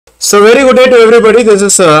So very good day to everybody. This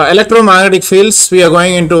is electromagnetic fields. We are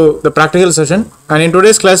going into the practical session, and in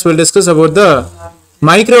today's class we'll discuss about the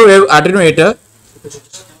microwave attenuator,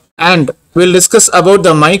 and we'll discuss about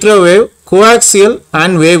the microwave coaxial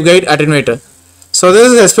and waveguide attenuator. So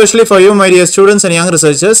this is especially for you, my dear students and young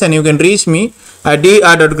researchers, and you can reach me at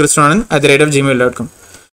dr.christoananth@gmail.com.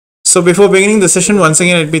 So before beginning the session, once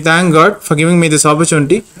again let me thank God for giving me this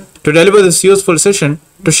opportunity to deliver this useful session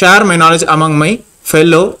to share my knowledge among my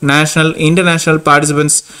fellow national, international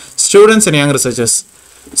participants, students and young researchers.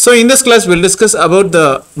 So in this class we'll discuss about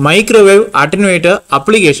the microwave attenuator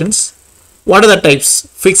applications. What are the types?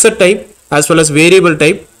 Fixed type as well as variable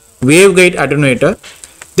type waveguide attenuator.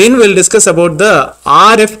 Then we'll discuss about the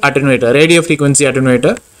RF attenuator, radio frequency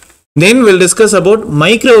attenuator. Then we'll discuss about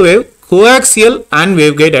microwave coaxial and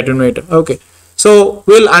waveguide attenuator. Okay, so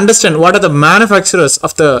we'll understand what are the manufacturers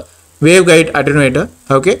of the waveguide attenuator.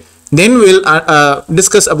 Okay, then we'll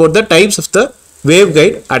discuss about the types of the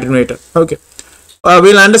waveguide attenuator. Okay,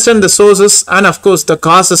 we'll understand the sources and of course the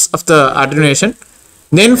causes of the attenuation.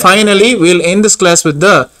 Then finally we'll end this class with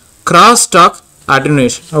the crosstalk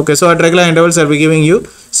attenuation. Okay, so at regular intervals I'll be giving you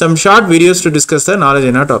some short videos to discuss the knowledge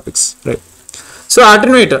in our topics. Right. So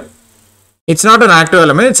attenuator, it's not an active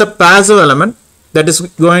element, it's a passive element that is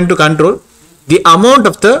going to control the amount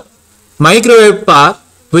of the microwave power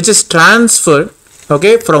which is transferred,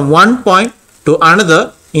 okay, from one point to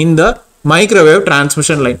another in the microwave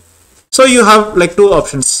transmission line. So you have like two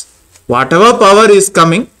options. Whatever power is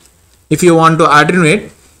coming, if you want to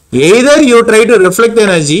attenuate, either you try to reflect the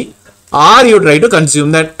energy or you try to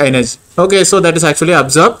consume that energy. Okay, so that is actually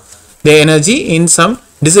absorb the energy in some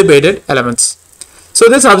dissipated elements. So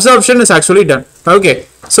this absorption is actually done. Okay,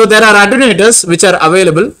 so there are attenuators which are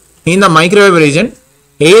available in the microwave region.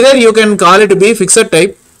 Either you can call it to be fixed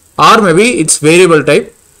type or maybe it's variable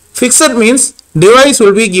type. Fixed means device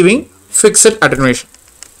will be giving fixed attenuation.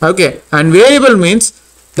 Okay, and variable means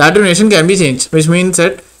the attenuation can be changed, which means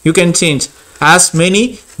that you can change as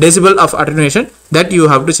many decibel of attenuation that you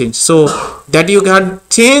have to change. So that you can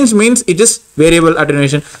change means it is variable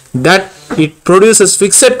attenuation. That it produces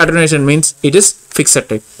fixed attenuation means it is fixed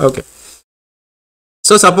type. Okay.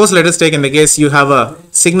 So suppose let us take in the case you have a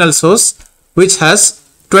signal source which has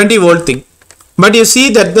 20 volt thing, but you see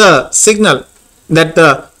that the signal, that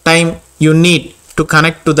the time you need to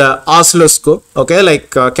connect to the oscilloscope, okay,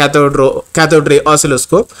 like cathode ray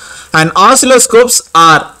oscilloscope, and oscilloscopes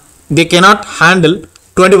are, they cannot handle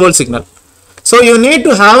 20 volt signal. So you need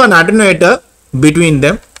to have an attenuator between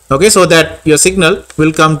them, okay, so that your signal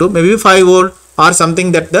will come to maybe 5 volt or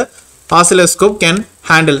something that the oscilloscope can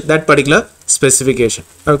handle that particular specification.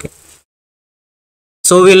 Okay,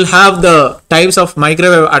 so we'll have the types of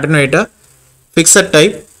microwave attenuator: fixed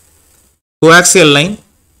type, coaxial line,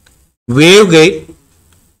 waveguide,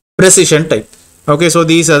 precision type. Okay, so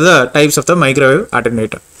these are the types of the microwave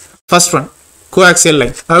attenuator. First one, coaxial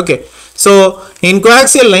line. Okay, so in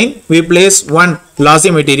coaxial line we place one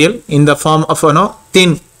lossy material in the form of a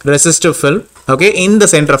thin resistive film, okay, in the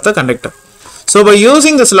center of the conductor. So by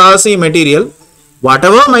using this lossy material,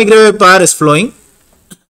 whatever microwave power is flowing,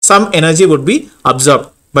 some energy would be absorbed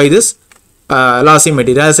by this lossy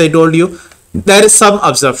material. As I told you, there is some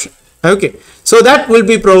absorption. Okay, so that will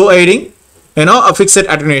be providing a fixed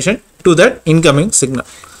attenuation to that incoming signal.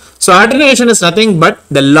 So attenuation is nothing but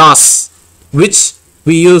the loss which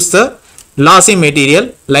we use the lossy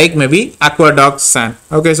material like maybe aqueduct sand.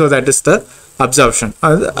 Okay, so that is the absorption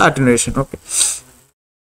or the attenuation. Okay,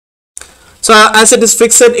 so as it is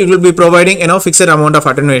fixed, it will be providing fixed amount of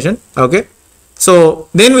attenuation. Okay, so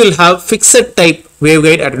then we'll have fixed type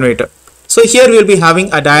waveguide attenuator. So here we will be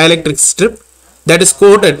having a dielectric strip that is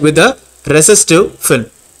coated with a resistive film.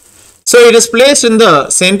 So it is placed in the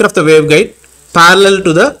center of the waveguide parallel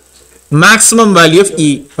to the maximum value of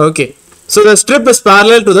E. Okay, so the strip is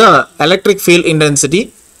parallel to the electric field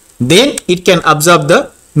intensity, then it can absorb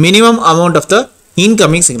the minimum amount of the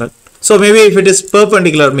incoming signal. So maybe if it is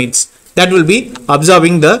perpendicular means that will be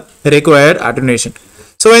absorbing the required attenuation.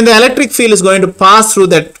 So when the electric field is going to pass through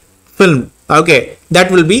that film, okay,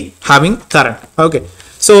 that will be having current. Okay,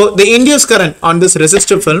 so the induced current on this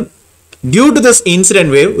resistive film due to this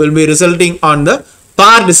incident wave will be resulting on the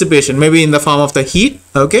power dissipation, maybe in the form of the heat,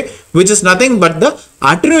 okay, which is nothing but the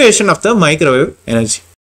attenuation of the microwave energy.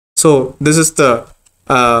 So this is the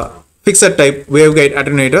fixed type waveguide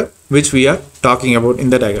attenuator which we are talking about in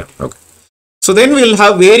the diagram. Okay, so then we will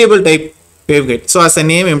have variable type waveguide. So as the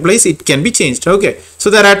name implies, it can be changed. Okay, so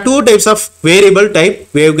there are two types of variable type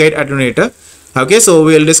waveguide attenuator. Okay, so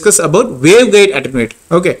we will discuss about waveguide attenuator.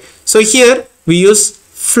 Okay, so here we use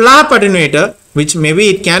flap attenuator, which maybe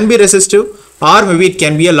it can be resistive or maybe it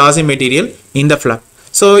can be a lossy material in the flap.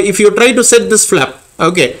 So if you try to set this flap,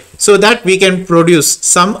 okay, so that we can produce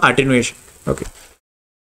some attenuation. Okay,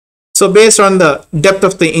 so based on the depth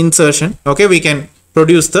of the insertion, okay, we can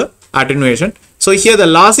produce the attenuation. So here the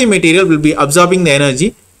lossy material will be absorbing the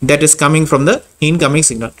energy that is coming from the incoming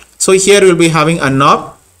signal. So here we'll be having a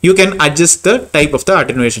knob. You can adjust the type of the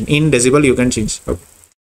attenuation in decibel. You can change. Okay.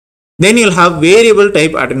 Then you'll have variable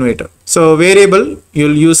type attenuator. So variable,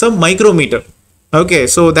 you'll use a micrometer. Okay,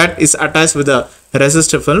 so that is attached with a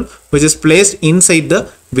resistor film which is placed inside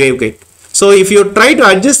the waveguide. So if you try to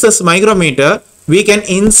adjust this micrometer, we can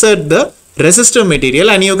insert the resistor material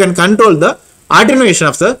and you can control the attenuation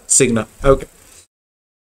of the signal. Okay.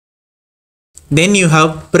 Then you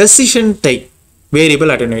have precision type variable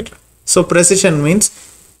attenuator. So precision means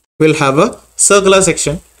we'll have a circular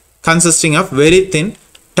section consisting of very thin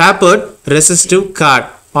tapered resistive card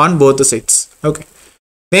on both the sides. Okay.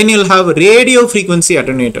 Then you'll have radio frequency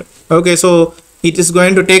attenuator. Okay, so it is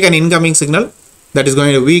going to take an incoming signal that is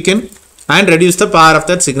going to weaken and reduce the power of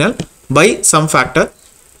that signal by some factor.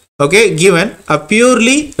 Okay, given a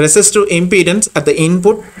purely resistive impedance at the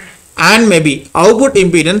input and maybe output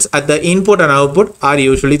impedance at the input and output are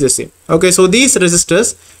usually the same. Okay, so these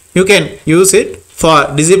resistors you can use it for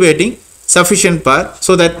dissipating sufficient power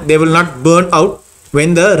so that they will not burn out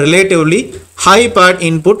when the relatively high power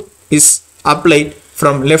input is applied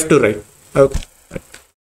from left to right. Okay.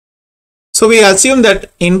 So we assume that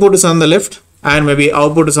input is on the left and maybe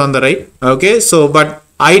output is on the right. Okay, so but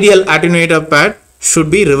ideal attenuator pad should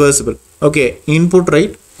be reversible. Okay, input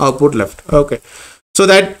right, output left. Okay, so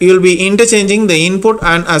that you will be interchanging the input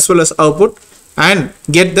and as well as output and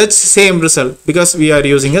get the same result because we are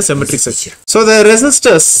using a symmetric circuit. So the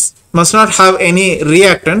resistors must not have any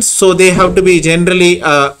reactance, so they have to be generally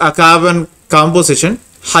a carbon composition,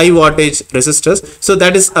 high voltage resistors. So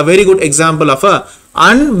that is a very good example of a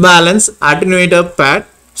unbalanced attenuator pad,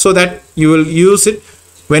 so that you will use it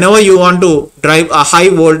whenever you want to drive a high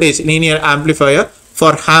voltage linear amplifier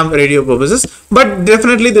for ham radio purposes. But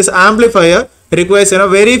definitely this amplifier requires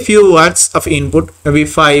very few watts of input, maybe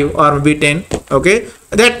 5 or maybe 10. Okay,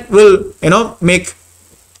 that will make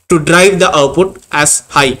to drive the output as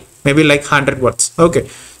high, maybe like 100 watts. Okay,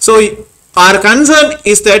 so our concern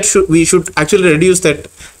is that we should actually reduce that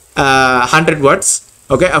 100 watts.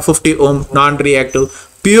 Okay, a 50 ohm non-reactive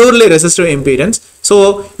purely resistive impedance.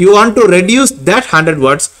 So you want to reduce that 100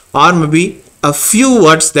 watts or maybe a few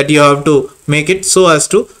watts that you have to make it so as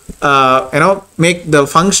to make the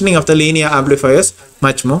functioning of the linear amplifiers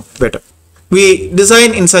much more better. We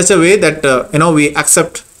design in such a way that we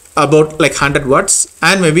accept about like 100 watts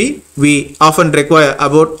and maybe we often require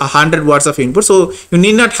about 100 watts of input. So you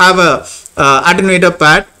need not have a attenuator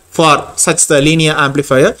pad for such the linear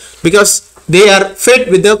amplifier because they are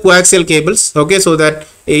fed with the coaxial cables. Okay, so that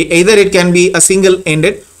either it can be a single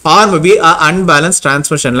ended or maybe a unbalanced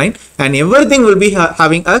transmission line, and everything will be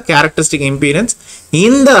having a characteristic impedance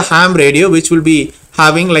in the ham radio which will be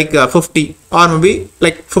having like 50 or maybe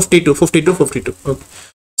like 52. Okay.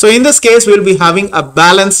 So in this case we will be having a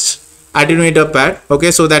balanced attenuator pad.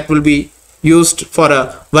 Okay, so that will be used for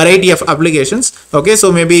a variety of applications. Okay,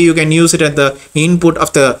 so maybe you can use it at the input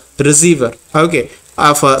of the receiver. Okay,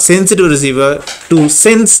 of a sensitive receiver to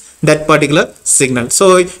sense that particular signal.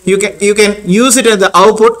 So you can use it at the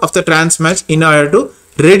output of the transmatch in order to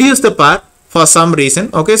reduce the power for some reason.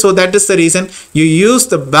 Okay, so that is the reason you use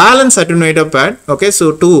the balanced attenuator pad. Okay,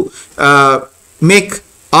 so to make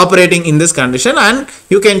operating in this condition, and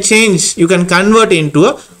you can convert into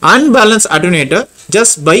a unbalanced attenuator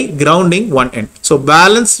just by grounding one end. So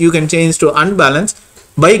balance you can change to unbalanced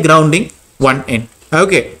by grounding one end.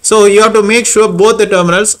 Okay, so you have to make sure both the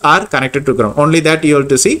terminals are connected to ground. Only that you have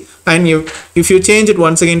to see, and if you change it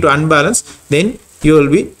once again to unbalanced, then you will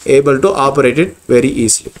be able to operate it very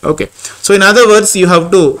easily. Okay, so in other words, you have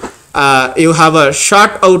to you have a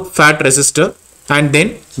short out fat resistor and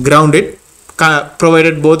then ground it,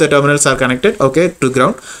 provided both the terminals are connected, okay, to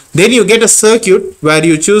ground. Then you get a circuit where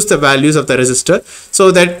you choose the values of the resistor so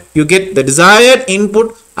that you get the desired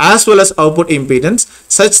input as well as output impedance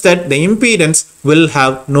such that the impedance will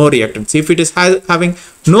have no reactance. If it is having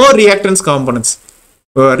no reactance components,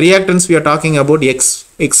 reactance we are talking about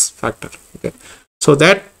X factor. Okay, so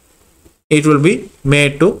that it will be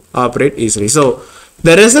made to operate easily. So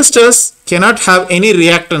the resistors cannot have any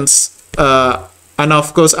reactance, and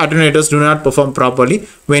of course attenuators do not perform properly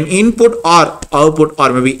when input or output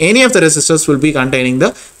or maybe any of the resistors will be containing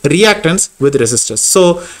the reactance with resistors.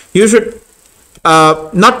 So you should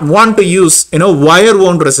not want to use wire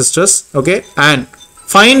wound resistors. Okay, and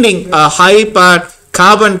finding a high power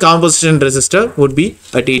carbon composition resistor would be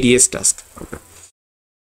a tedious task.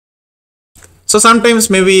 So sometimes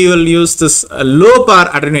maybe you will use this low power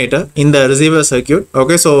attenuator in the receiver circuit.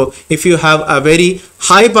 Okay, so if you have a very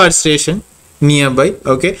high power station nearby,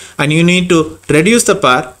 okay, and you need to reduce the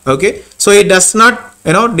power, okay, so it does not,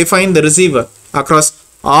 you know, define the receiver across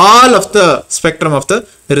all of the spectrum of the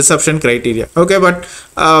reception criteria. Okay, but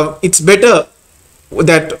it's better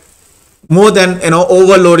that more than, you know,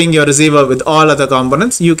 overloading your receiver with all other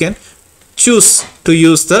components, you can choose to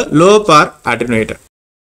use the low power attenuator.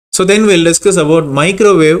 So then we'll discuss about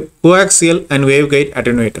microwave, coaxial and waveguide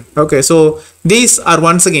attenuator. Okay, so these are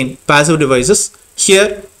once again passive devices.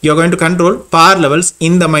 Here you're going to control power levels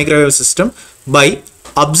in the microwave system by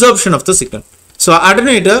absorption of the signal. So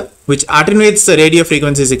attenuator, which attenuates the radio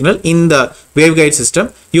frequency signal in the waveguide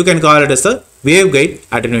system, you can call it as the waveguide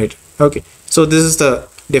attenuator. Okay, so this is the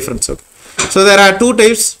difference. Okay, so there are two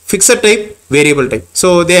types: fixed type, variable type.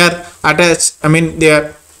 So they are attached, I mean they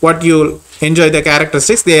are what you enjoy the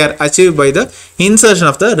characteristics, they are achieved by the insertion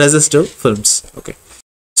of the resistive films. Okay,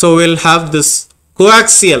 so we'll have this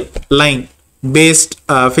coaxial line based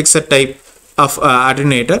fixed type of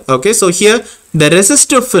attenuator. Okay, so here the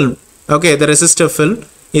resistive film, okay, the resistive film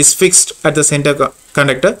is fixed at the center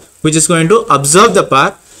conductor, which is going to absorb the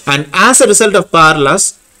power, and as a result of power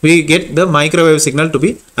loss we get the microwave signal to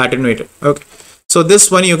be attenuated. Okay, so this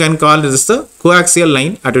one you can call this the coaxial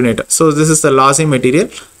line attenuator. So this is the lossy material.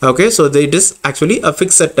 Okay, so it is actually a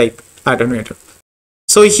fixed type attenuator.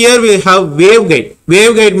 So here we have waveguide.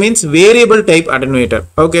 Waveguide means variable type attenuator.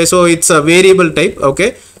 Okay, so it's a variable type.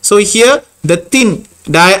 Okay, so here the thin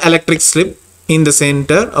dielectric slip in the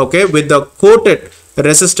center, okay, with the coated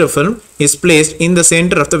resistive film is placed in the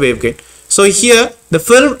center of the waveguide. So here the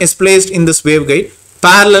film is placed in this waveguide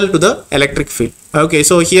parallel to the electric field. Okay,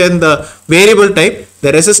 so here in the variable type,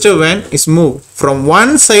 the resistive band is moved from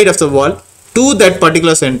one side of the wall to that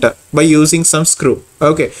particular center by using some screw.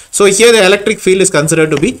 Okay, so here the electric field is considered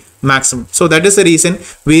to be maximum. So that is the reason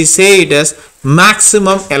we say it as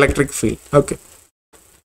maximum electric field. Okay,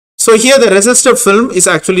 so here the resistive film is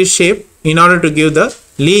actually shaped in order to give the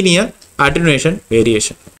linear attenuation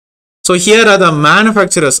variation. So here are the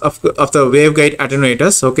manufacturers of the waveguide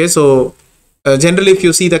attenuators. Okay, so generally if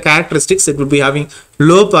you see the characteristics, it will be having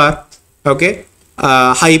low power, okay,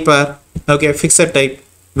 high power, okay, fixed type,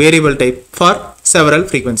 variable type for several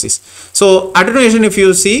frequencies. So attenuation, if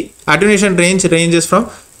you see, attenuation ranges from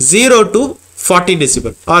 0 to 40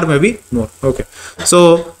 decibel or maybe more. Okay,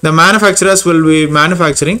 so the manufacturers will be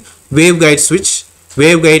manufacturing waveguide switch,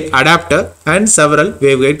 waveguide adapter and several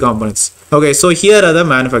waveguide components. Okay, so here are the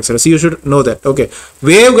manufacturers, you should know that. Okay,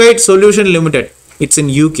 Waveguide Solution Limited, it's in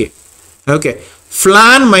UK. Okay,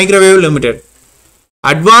 Flan Microwave Limited,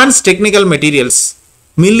 Advanced Technical Materials,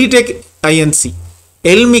 Militech Inc,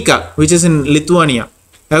 Elmica, which is in Lithuania.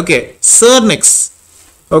 Okay, Cernex.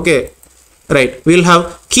 Okay, right, we'll have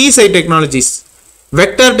Keysight Technologies,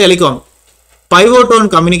 Vector Telecom, Pivotone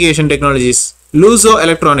Communication Technologies, Luzo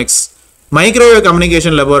Electronics, Microwave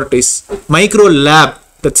Communication Laboratories, Micro Lab,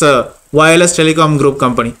 that's a wireless telecom group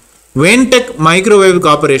company, Ventec Microwave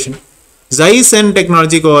Corporation, Zysen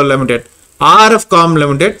Technology Co. Limited, RFCom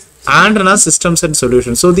Limited, Antenna Systems and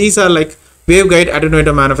Solutions. So these are like waveguide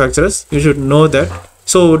attenuator manufacturers. You should know that.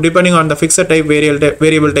 So depending on the fixed type,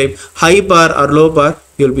 variable type, high power or low power,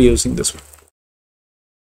 you'll be using this one.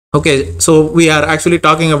 Okay, so we are actually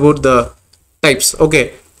talking about the types.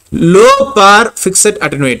 Okay, low power fixed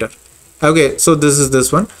attenuator. Okay, so this is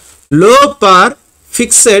this one. Low power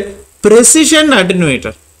fixed precision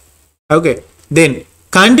attenuator. Okay, then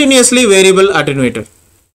continuously variable attenuator,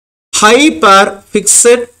 high power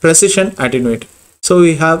fixed precision attenuator. So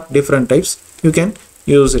we have different types. You can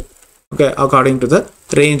use it, okay, according to the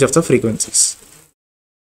range of the frequencies.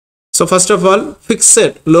 So first of all, fixed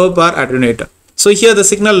low power attenuator. So here the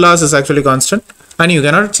signal loss is actually constant and you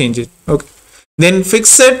cannot change it. Okay, then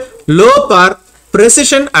fixed low power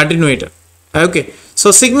precision attenuator. Okay,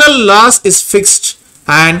 so signal loss is fixed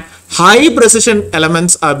and high precision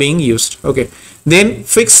elements are being used. Okay, then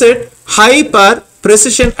fixed high power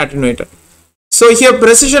precision attenuator. So here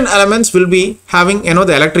precision elements will be having, you know,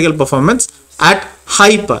 the electrical performance at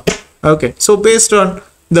high power. Okay, so based on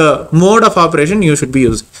the mode of operation you should be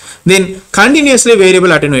using. Then continuously variable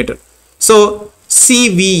attenuator. So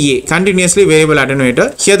CVA, continuously variable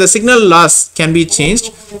attenuator. Here the signal loss can be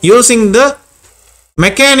changed using the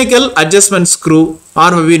mechanical adjustment screw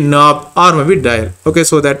or maybe knob or maybe dial. Okay,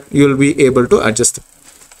 so that you will be able to adjust it.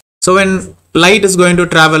 So when light is going to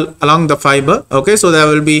travel along the fiber, okay, so there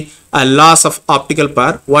will be a loss of optical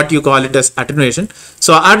power, what you call it as attenuation.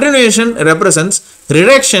 So attenuation represents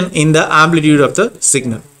reduction in the amplitude of the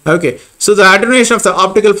signal. Okay, so the attenuation of the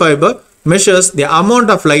optical fiber measures the amount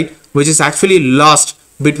of light which is actually lost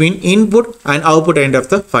between input and output end of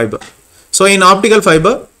the fiber. So in optical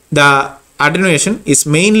fiber, the attenuation is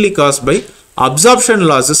mainly caused by absorption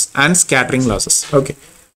losses and scattering losses. Okay,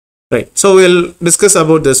 right. So we'll discuss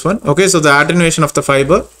about this one. Okay, so the attenuation of the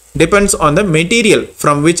fiber depends on the material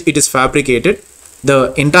from which it is fabricated,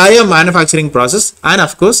 the entire manufacturing process, and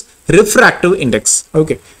of course refractive index.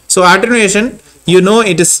 Okay, so attenuation, you know,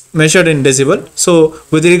 it is measured in decibel. So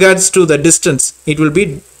with regards to the distance, it will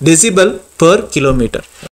be decibel per kilometer.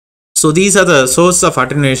 So these are the sources of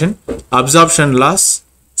attenuation: absorption loss,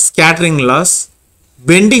 scattering loss,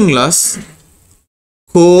 bending loss,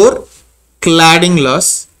 core cladding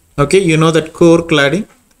loss. Okay, you know that core cladding.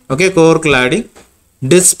 Okay, core cladding,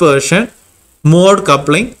 dispersion, mode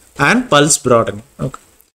coupling, and pulse broadening. Okay,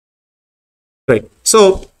 right.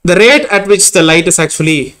 So the rate at which the light is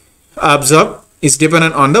actually absorbed is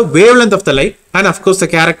dependent on the wavelength of the light, and of course the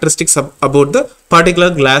characteristics about the particular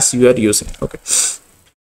glass you are using. Okay.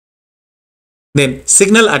 Then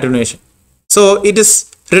signal attenuation. So it is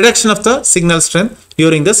reduction of the signal strength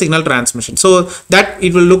during the signal transmission, so that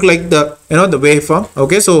it will look like the the waveform.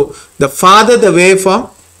 Okay, so the farther the waveform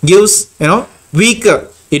gives, weaker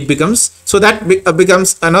it becomes, so that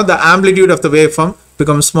becomes the amplitude of the waveform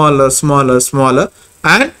becomes smaller,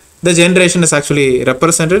 and the generation is actually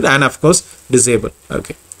represented and of course disabled.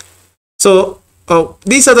 Okay, so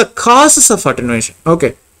these are the causes of attenuation.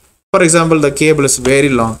 Okay, for example, the cable is very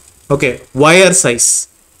long. Okay, wire size,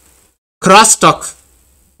 crosstalk.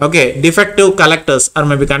 Okay, defective collectors or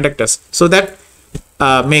maybe conductors, so that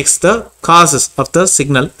makes the causes of the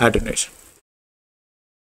signal attenuation.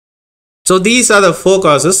 So these are the 4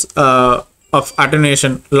 causes of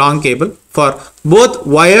attenuation long cable for both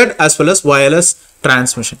wired as well as wireless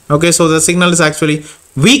transmission. Okay, so the signal is actually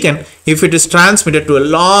weakened if it is transmitted to a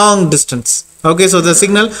long distance. Okay, so the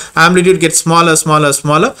signal amplitude gets smaller.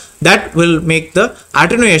 That will make the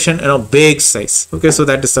attenuation big size. Okay, so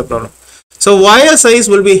that is the problem. So wire size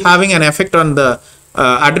will be having an effect on the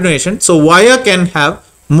attenuation. So wire can have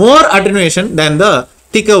more attenuation than the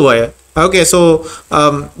thicker wire. Okay, so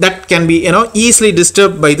that can be easily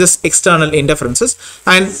disturbed by this external interferences,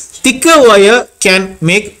 and thicker wire can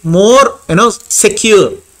make more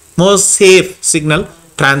secure, more safe signal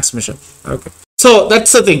transmission. Okay, so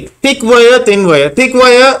that's the thing. Thick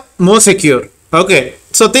wire more secure. Okay,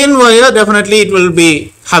 so thin wire, definitely it will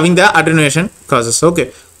be having the attenuation causes.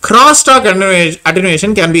 Okay, crosstalk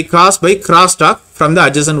attenuation can be caused by crosstalk from the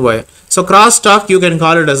adjacent wire. So crosstalk, you can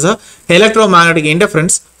call it as a electromagnetic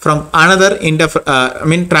interference from another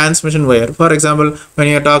transmission wire. For example, when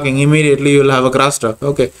you are talking, immediately you will have a crosstalk.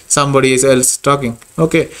 Okay, somebody else talking.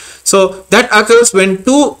 Okay, so that occurs when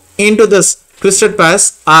 2 into this twisted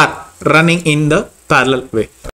pairs are running in the parallel way.